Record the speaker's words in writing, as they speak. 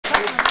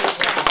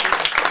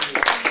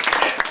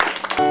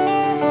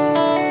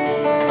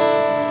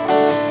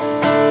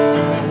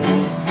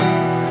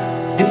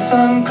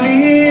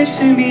clear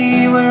to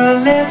me where I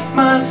left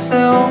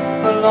myself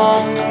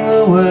along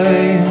the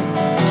way.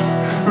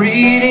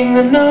 Reading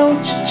the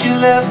note that you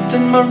left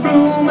in my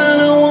room,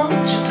 and I want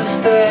you to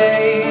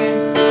stay.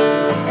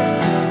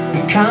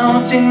 And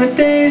counting the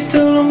days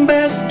till I'm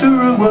better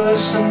or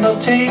worse, and I'll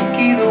take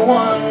either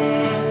one.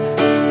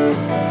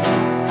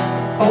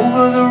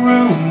 Over the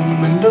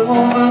room and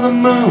over the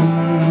moon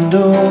and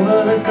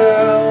over the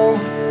girl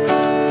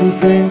who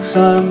thinks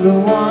I'm the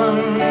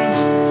one.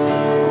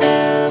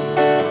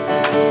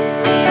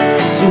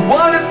 So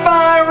what if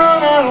I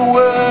run out of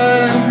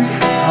words?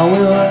 How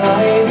will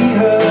I be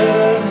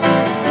heard?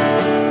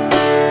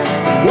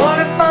 What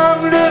if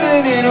I'm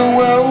living in a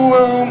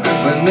world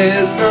when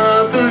there's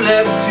nothing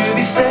left to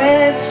be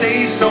said?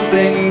 Say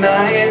something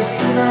nice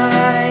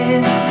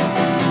tonight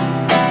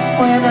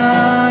when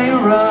I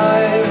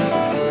arrive.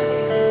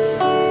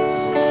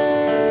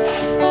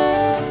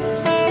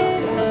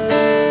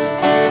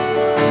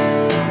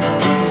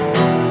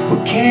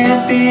 We're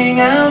camping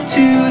out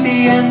to the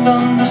end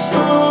under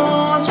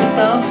stars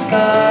without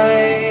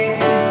sky.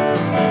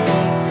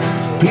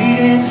 Plead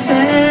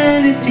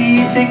insanity,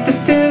 take the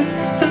fifth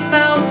and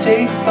I'll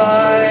take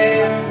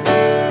 5.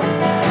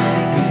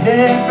 And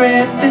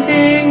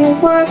everything will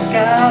work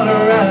out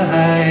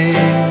alright.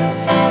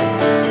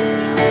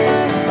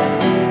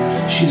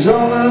 She's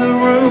over the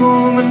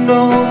room and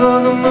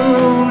over the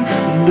moon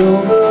and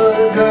over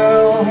the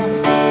girl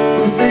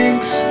who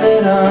thinks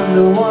that I'm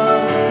the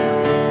one.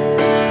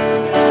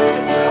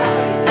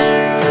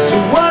 So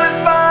what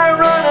if I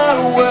run out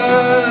of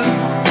words?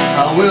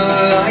 How will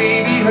I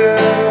be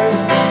heard?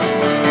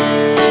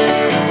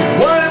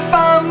 What if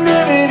I'm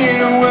living in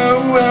a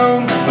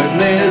world when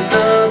there's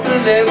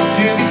nothing left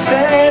to be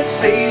said?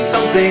 Say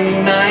something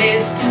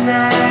nice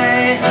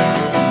tonight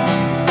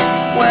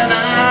when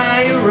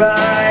I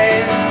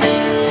arrive.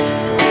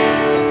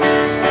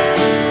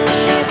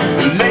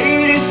 The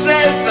lady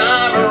says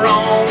I'm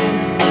wrong,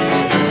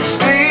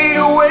 stayed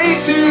away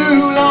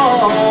too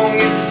long.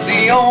 It's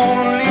the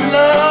only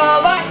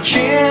love I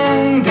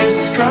can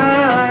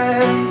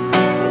describe.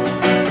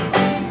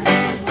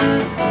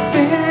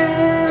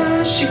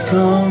 There she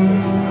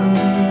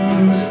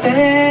comes,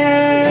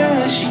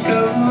 there she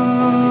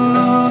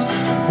goes,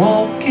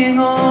 walking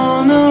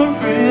on a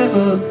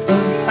river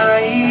of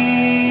ice.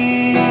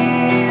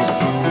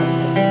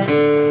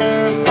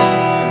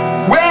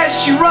 Where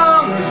she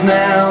runs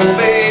now,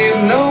 babe,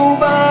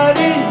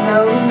 nobody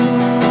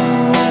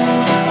knows.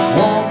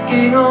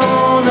 Walking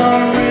on a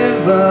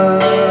river.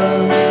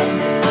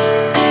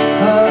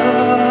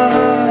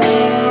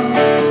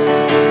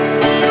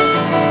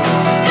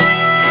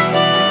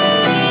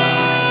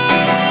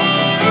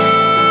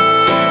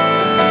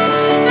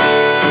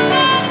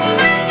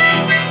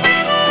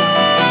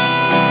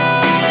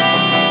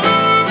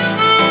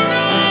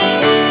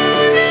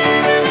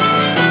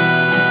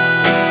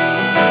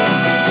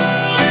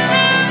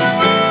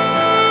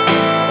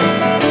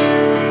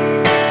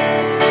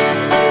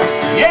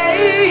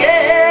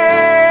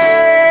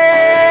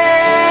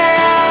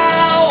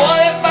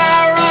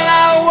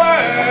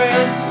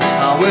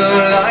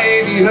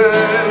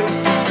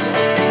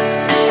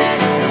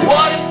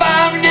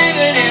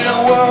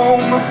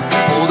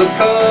 The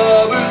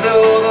covers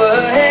over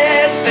her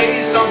head, say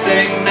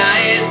something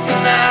nice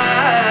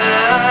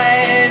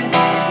tonight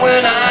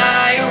when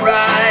I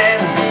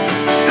arrive.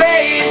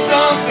 Say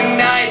something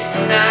nice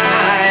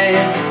tonight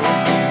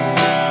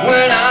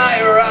when I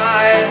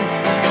arrive.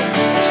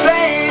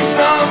 Say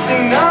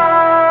something nice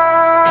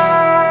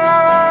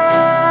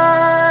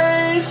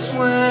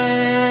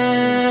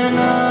when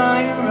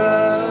I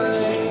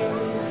arrive.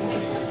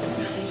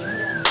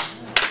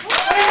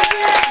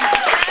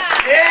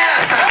 Yeah!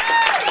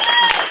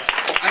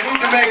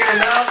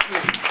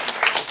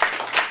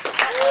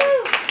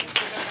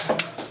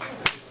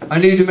 I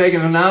need to make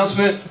an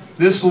announcement.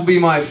 This will be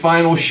my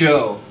final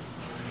show.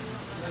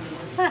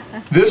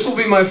 This will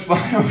be my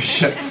final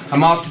show.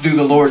 I'm off to do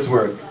the Lord's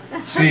work.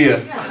 See ya.